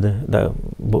patch up with the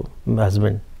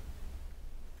husband.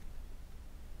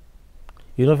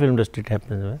 You know, film industry it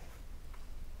happens, right?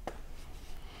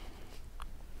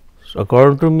 So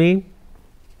according to me,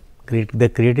 the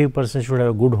creative person should have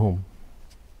a good home.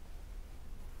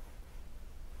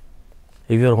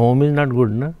 If your home is not good,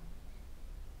 na,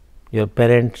 your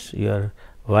parents, your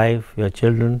wife, your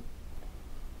children,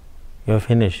 you are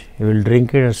finished. You will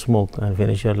drink it and smoke and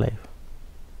finish your life.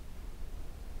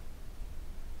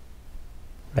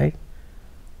 Right?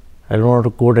 I don't want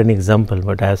to quote any example,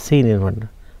 but I have seen in one.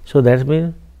 So that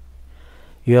means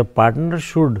your partner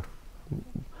should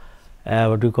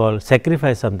what you call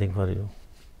sacrifice something for you.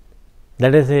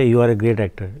 Let us say you are a great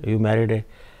actor, you married a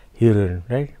heroine,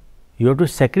 right? You have to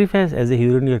sacrifice as a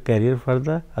heroine your career for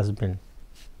the husband.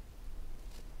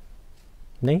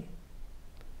 नहीं?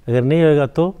 अगर नहीं होगा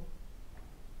तो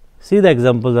see the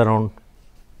examples around.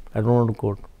 I don't want to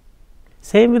quote.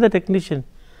 Same with the technician.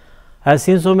 I have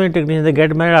seen so many technicians, they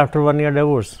get married after 1 year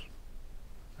divorce.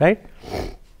 Right?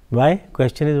 Why?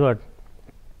 Question is what?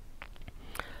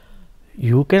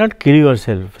 You cannot kill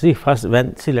yourself. See, first,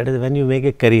 let us say when you make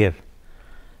a career,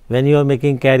 when you are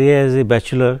making career as a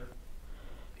bachelor,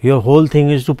 your whole thing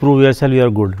is to prove yourself you are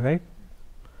good, right?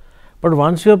 But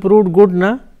once you have proved good,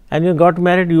 na, and you got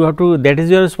married, you have to, that is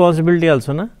your responsibility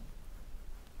also, na?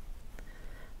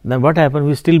 Then what happens?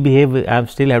 We still behave, I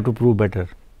still have to prove better.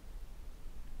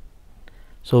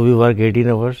 So we work 18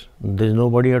 hours, there is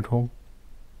nobody at home.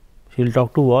 She will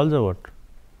talk to walls or what?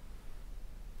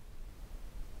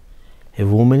 A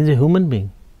woman is a human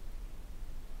being.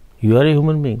 You are a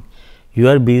human being. You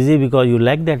are busy because you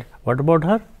like that. What about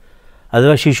her?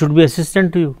 Otherwise, she should be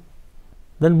assistant to you.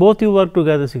 Then both you work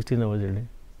together 16 hours a day.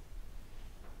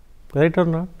 Correct or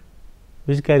not?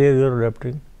 Which career you are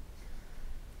adapting?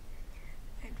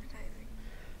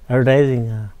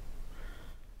 Advertising.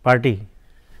 Party.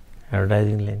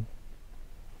 Advertising line.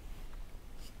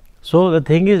 So the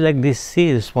thing is like this,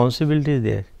 see, responsibility is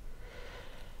there.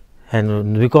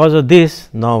 And because of this,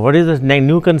 now what is the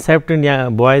new concept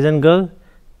in boys and girls?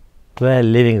 Well,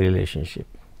 living relationship.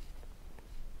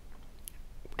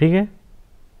 ठीक है?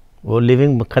 वो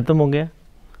living खत्म हो गया.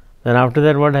 Then after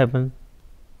that what happens?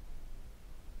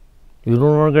 You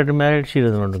don't want to get married, she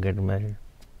doesn't want to get married.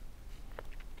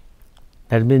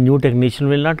 That means new technician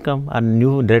will not come, or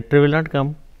new director will not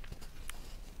come.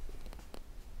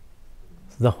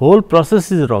 The whole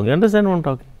process is wrong. You understand what I am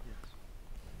talking?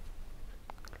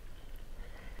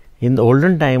 In the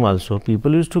olden time also,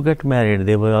 people used to get married,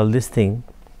 they were all this thing,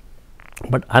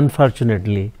 but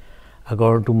unfortunately,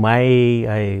 according to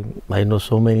I know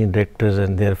so many directors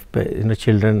and their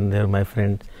children, they are my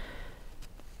friends,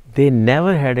 they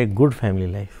never had a good family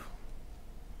life.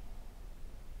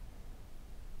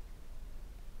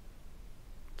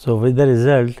 So with the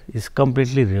result is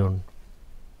completely ruined.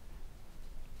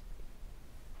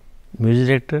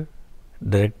 Music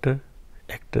director,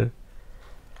 actor,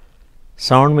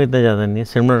 sound में इतना ज़्यादा नहीं है,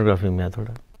 cinematography में है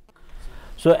थोड़ा.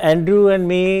 So Andrew and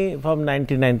me from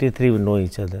 1993 we know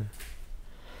each other.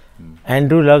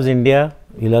 Andrew loves India,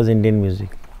 he loves Indian music.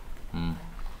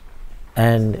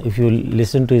 And if you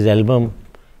listen to his album,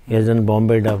 he has done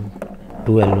Bombay Dub,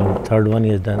 2 albums, third one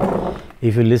he has done.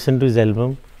 If you listen to his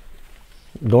album,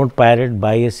 don't pirate,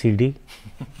 buy a CD.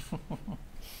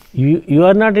 You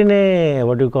are not in a,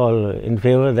 what you call, in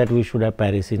favor that we should have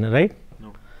piracy, right?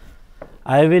 No.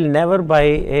 I will never buy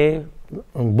a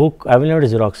book, I will not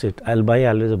Xerox it, I will buy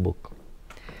always a book.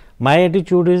 My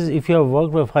attitude is, if you have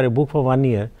worked for a book for 1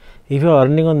 year, if you are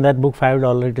earning on that book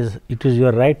 $5, it is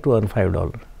your right to earn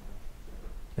 $5.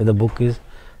 If the book is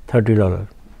 $30,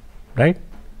 right?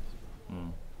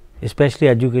 Especially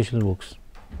educational books.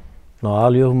 Now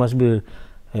all you must be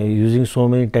using so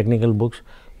many technical books.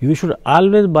 You should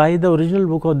always buy the original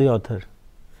book of the author.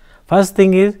 First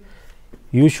thing is,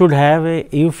 you should have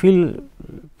you feel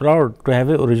proud to have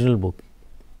an original book.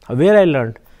 Where I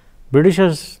learned,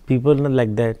 Britishers, people not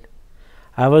like that.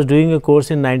 I was doing a course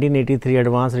in 1983,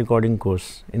 advanced recording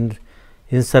course in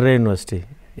Surrey University.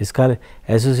 It's called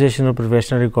Association of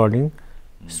Professional Recording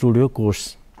Studio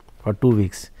course for 2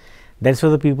 weeks. That's for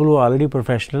the people who are already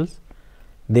professionals.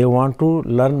 They want to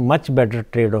learn much better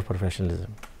trade of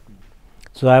professionalism.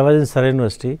 So I was in Surrey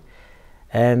University,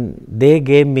 and they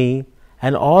gave me,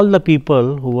 and all the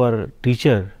people who were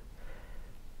teacher,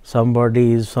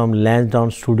 somebody is from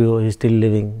Lansdowne Studio, he is still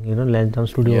living, you know, Lansdowne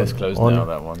Studio. Yes, closed now,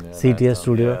 that one. Yeah, CTS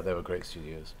Studio. Yeah, they were great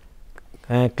studios.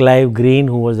 Clive Green,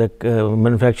 who was the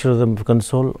manufacturer of the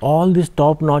console. All these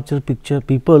top-notch picture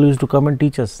people used to come and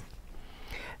teach us.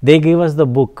 They gave us the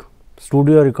book,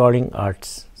 Studio Recording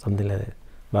Arts, something like that,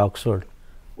 by Oxford.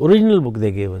 Original book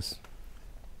they gave us.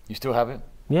 You still have it?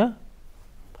 Yeah.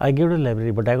 I gave to the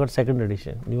library, but I got second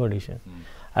edition, new edition.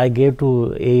 I gave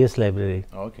to AES library.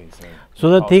 Okay. So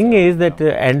the thing is that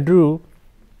Andrew,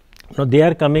 they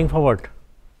are coming for what?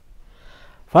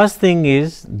 First thing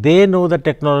is, they know the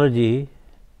technology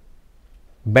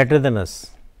better than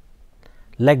us.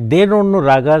 Like they don't know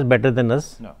ragas better than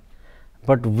us. No.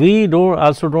 But we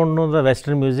also don't know the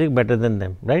Western music better than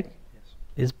them, right? Yes.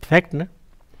 It's fact, no?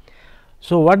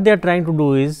 So what they are trying to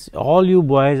do is, all you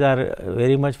boys are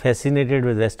very much fascinated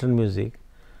with Western music.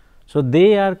 So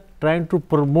they are trying to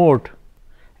promote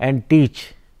and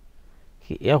teach.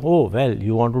 Oh, well,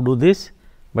 you want to do this,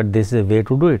 but this is a way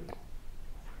to do it.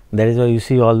 That is why you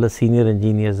see all the senior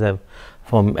engineers have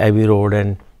from Abbey Road,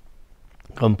 and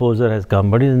composer has come.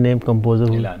 What is his name? Composer?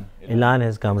 Ilan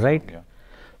has come, right? Yeah.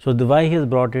 So why he has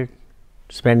brought it?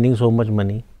 Spending so much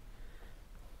money.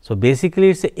 So basically,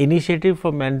 it's an initiative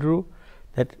from Andrew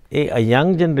that a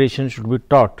young generation should be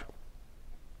taught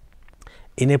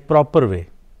in a proper way.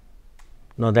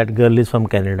 Now that girl is from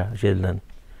Canada. She has done.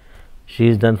 She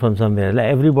is done from somewhere. Like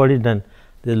everybody is done.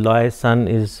 The lawyer's son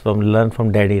is learned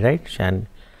from daddy, right? Shan.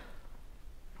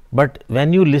 But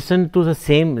when you listen to the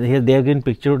same, here they have given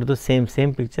picture to the same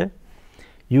picture.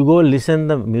 You go listen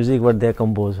the music what they are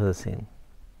composed for the same.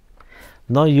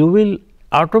 Now you will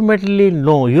automatically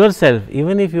know yourself,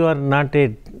 even if you are not a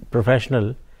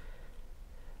professional,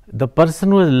 the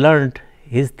person who has learnt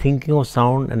his thinking of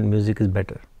sound and music is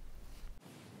better.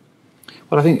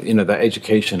 Well, I think that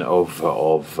education of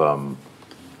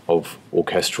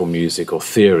orchestral music or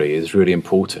theory is really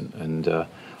important, and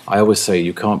I always say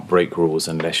you can't break rules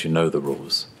unless you know the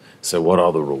rules. So, what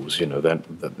are the rules?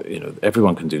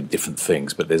 Everyone can do different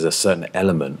things, but there's a certain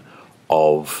element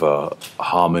of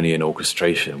harmony and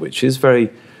orchestration which is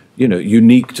very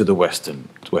unique to the Western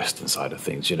side of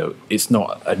things. It's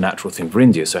not a natural thing for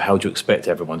India, so how do you expect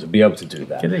everyone to be able to do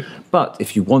that? But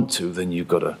if you want to, then you've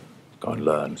got to go and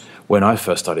learn. When I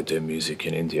first started doing music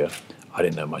in India, I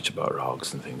didn't know much about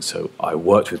rags and things, so I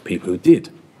worked with people who did.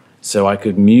 So I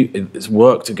could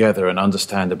work together and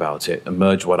understand about it and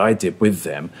merge what I did with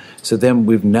them. So then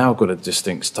we've now got a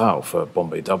distinct style for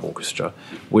Bombay Dub Orchestra,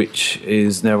 which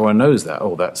is, everyone knows that,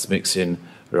 that's mixing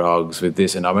rags with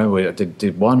this. And I remember I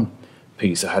did one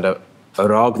piece, I had a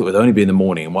rag that would only be in the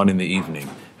morning and one in the evening.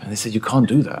 And they said, you can't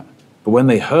do that. But when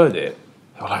they heard it,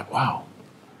 they were like, wow.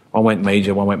 One went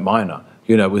major, one went minor.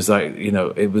 It was like,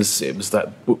 it was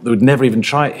that, they would never even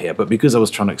try it here. But because I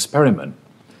was trying to experiment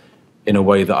in a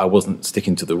way that I wasn't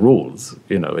sticking to the rules,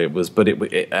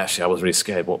 actually, I was really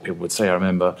scared what people would say. I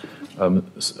remember, I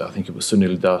think it was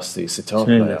Sunil Das, the sitar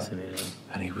player.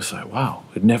 And he was like, wow,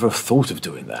 I'd never have thought of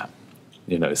doing that.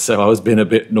 So I was being a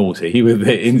bit naughty with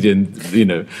the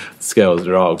Indian, scales,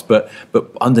 rags. But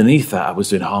underneath that, I was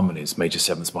doing harmonies, major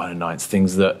sevenths, minor ninths,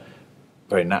 things that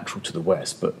very natural to the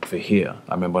West, but for here.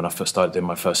 I remember when I first started doing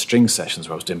my first string sessions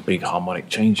where I was doing big harmonic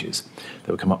changes,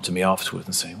 they would come up to me afterwards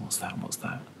and say, what's that, what's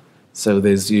that? So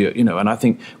there's, and I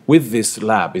think with this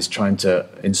lab is trying to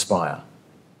inspire,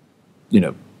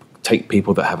 take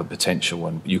people that have a potential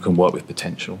and you can work with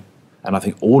potential. And I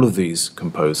think all of these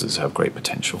composers have great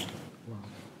potential.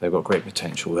 They've got great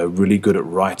potential. They're really good at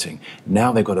writing.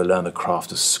 Now they've got to learn the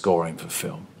craft of scoring for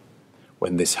film.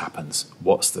 When this happens,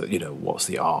 what's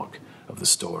the arc of the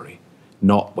story?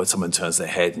 Not when someone turns their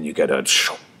head and you get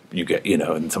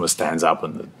and someone stands up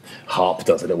and the harp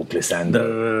does a little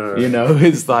glissando.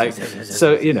 It's like,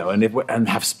 so, and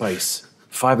have space.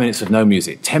 5 minutes of no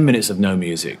music, 10 minutes of no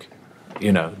music.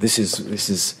 This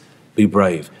is be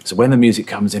brave. So when the music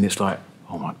comes in, it's like,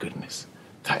 oh my goodness,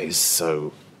 that is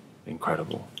so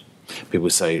incredible. People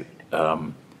say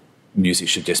music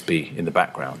should just be in the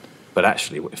background, but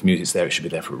actually, if music's there, it should be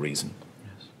there for a reason.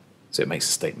 Yes. So it makes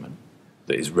a statement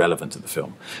that is relevant to the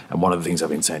film. And one of the things I've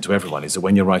been saying to everyone is that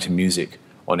when you're writing music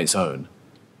on its own,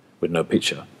 with no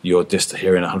picture, you're just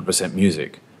hearing 100%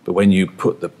 music. But when you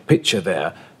put the picture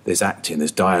there, there's acting,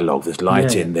 there's dialogue, there's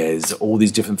lighting, there's all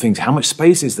these different things. How much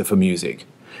space is there for music?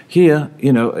 Here,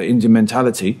 Indian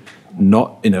mentality,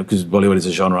 not, because Bollywood is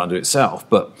a genre unto itself,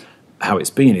 but how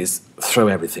it's been is throw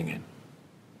everything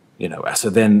in. So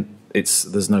then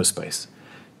there's no space.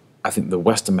 I think the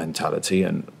Western mentality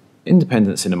and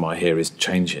independent cinema here is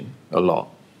changing a lot,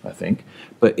 I think,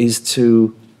 but is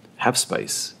to have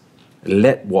space.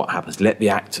 Let what happens, let the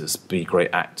actors be great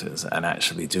actors and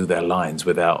actually do their lines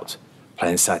without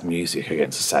playing sad music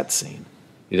against a sad scene.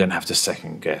 You don't have to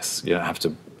second guess. You don't have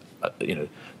to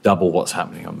double what's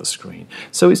happening on the screen.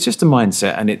 So it's just a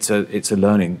mindset, and it's a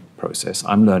learning process.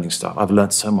 I'm learning stuff. I've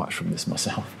learned so much from this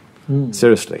myself.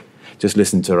 Seriously. Just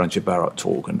listen to Ranjit Bharat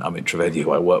talk, and Amit Trivedi,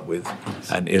 who I work with,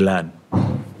 and Ilan.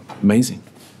 Amazing.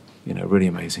 Really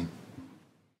amazing.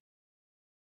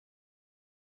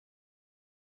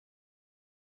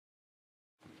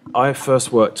 I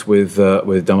first worked with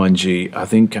Damanji, I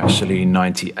think actually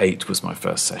 98 was my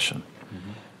first session.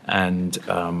 And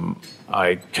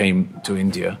I came to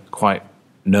India quite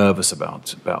nervous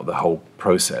about the whole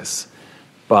process.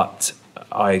 But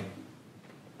I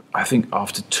think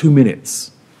after 2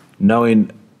 minutes,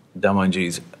 knowing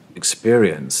Damanji's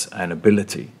experience and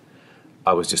ability,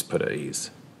 I was just put at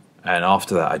ease. And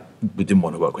after that, we didn't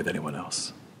want to work with anyone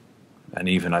else. And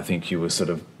even I think he was sort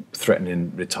of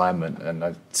threatening retirement, and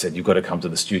I said, you've got to come to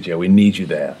the studio, we need you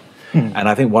there. And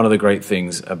I think one of the great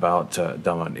things about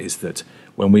Daman is that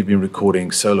when we've been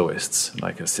recording soloists,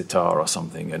 like a sitar or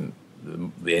something, and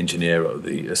the engineer or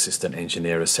the assistant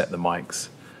engineer has set the mics,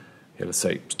 he'll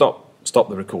say, stop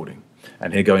the recording.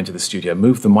 And he'll go into the studio,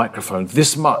 move the microphone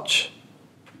this much.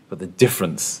 But the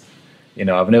difference,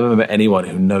 I've never met anyone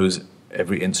who knows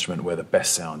every instrument where the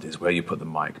best sound is, where you put the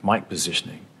mic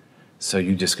positioning. So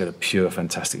you just get a pure,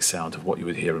 fantastic sound of what you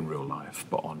would hear in real life,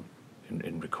 but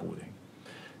in recording.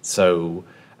 So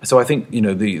I think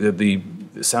the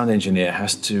sound engineer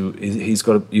has to. You've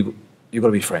got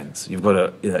to be friends. You've got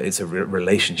to. It's a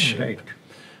relationship. Right.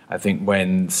 I think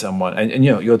when someone and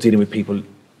you're dealing with people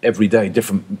every day.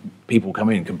 Different people come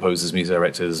in, composers, music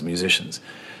directors, musicians.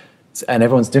 And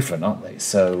everyone's different, aren't they?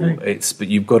 So right. But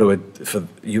you've got to,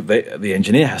 the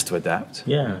engineer has to adapt.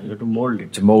 Yeah, you have to mold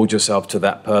it. To mold yourself to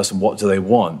that person. What do they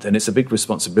want? And it's a big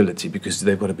responsibility because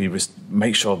they've got to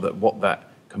make sure that what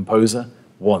that composer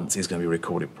wants is going to be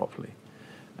recorded properly.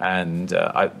 And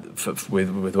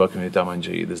with working with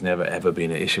Damanji, there's never ever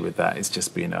been an issue with that. It's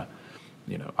just been I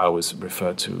always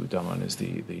refer to Daman as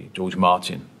the George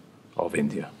Martin of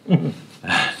India.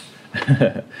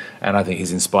 And I think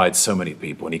he's inspired so many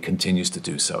people, and he continues to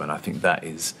do so. And I think that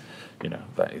is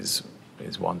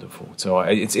wonderful. So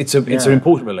it's an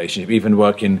important relationship. Even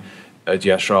working at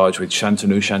Yashraj with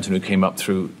Shantanu. Shantanu came up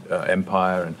through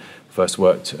Empire, and first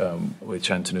worked with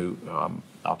Shantanu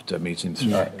after meeting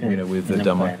with the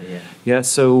Daman. Yeah.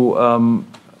 So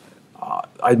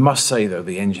I must say though,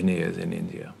 the engineers in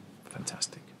India,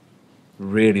 fantastic.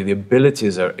 Really, the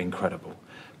abilities are incredible.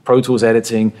 Pro Tools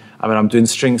editing, I'm doing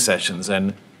string sessions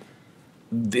and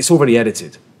it's already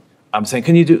edited. I'm saying,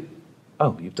 can you do,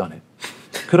 oh, you've done it.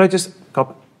 Could I just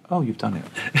copy, oh, you've done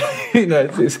it.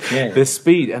 The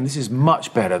speed, and this is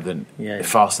much better than,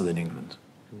 faster than England.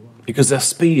 Because their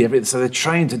speed, so they're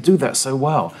trained to do that so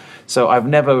well. So I've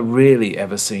never really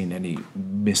ever seen any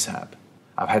mishap.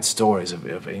 I've had stories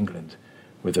of England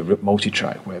with a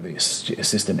multi-track where the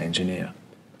assistant engineer,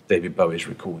 David Bowie's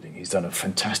recording. He's done a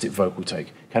fantastic vocal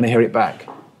take. Can I hear it back?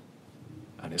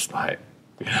 And it's like,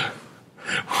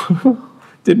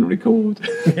 didn't record.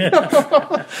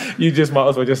 You just might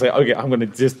as well just say, okay, I'm going to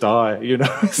just die,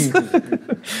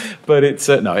 But it's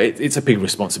a big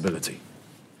responsibility.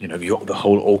 You've got the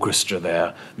whole orchestra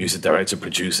there, music director,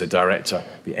 producer, director,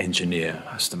 the engineer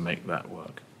has to make that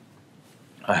work.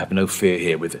 I have no fear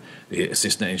here with the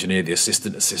assistant engineer, the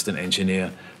assistant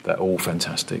engineer. They're all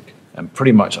fantastic. And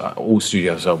pretty much all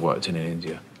studios I've worked in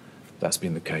India, that's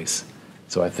been the case.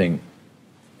 So I think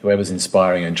whoever's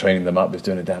inspiring and training them up is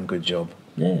doing a damn good job.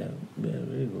 Yeah,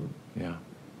 very good. Yeah.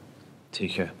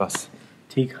 ठीक है बस.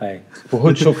 ठीक है.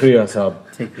 बहुत शुक्रिया साहब.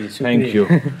 ठीक है. Thank you.